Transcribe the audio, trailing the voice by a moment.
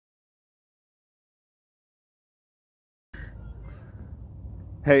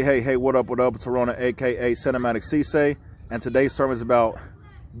Hey, what up, It's Arona, aka Cinematic Cisse, and today's sermon is about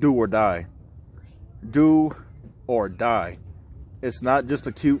do or die. Do or die. It's not just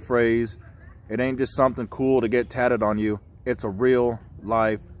a cute phrase. It ain't just something cool to get tatted on you. It's a real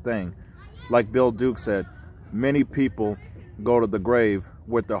life thing. Like Bill Duke said, many people go to the grave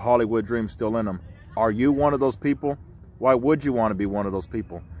with their Hollywood dreams still in them. Are you one of those people? Why would you want to be one of those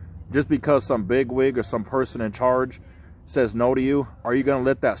people? Just because some bigwig or some person in charge says no to you, are you going to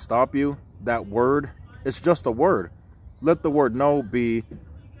let that stop you? That word? It's just a word. Let the word no be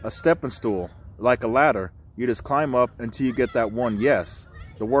a stepping stool, like a ladder. You just climb up until you get that one yes.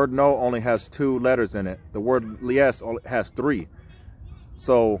 The word no only has 2 letters in it. The word yes has 3.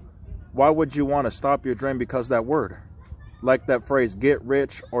 So why would you want to stop your dream because of that word? Like that phrase, get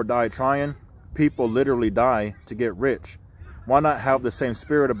rich or die trying. People literally die to get rich. Why not have the same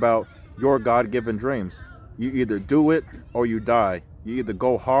spirit about your God-given dreams? You either do it or you die. You either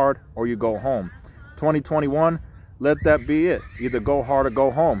go hard or you go home. 2021, let that be it. Either go hard or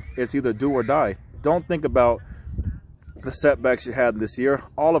go home. It's either do or die. Don't think about the setbacks you had this year.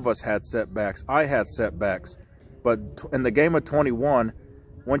 All of us had setbacks. I had setbacks. But in the game of 21,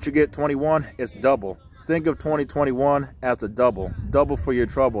 once you get 21, it's double. Think of 2021 as the double. Double for your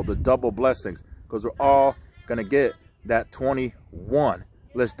trouble, the double blessings. Because we're all going to get that 21.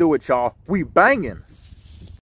 Let's do it, y'all. We banging.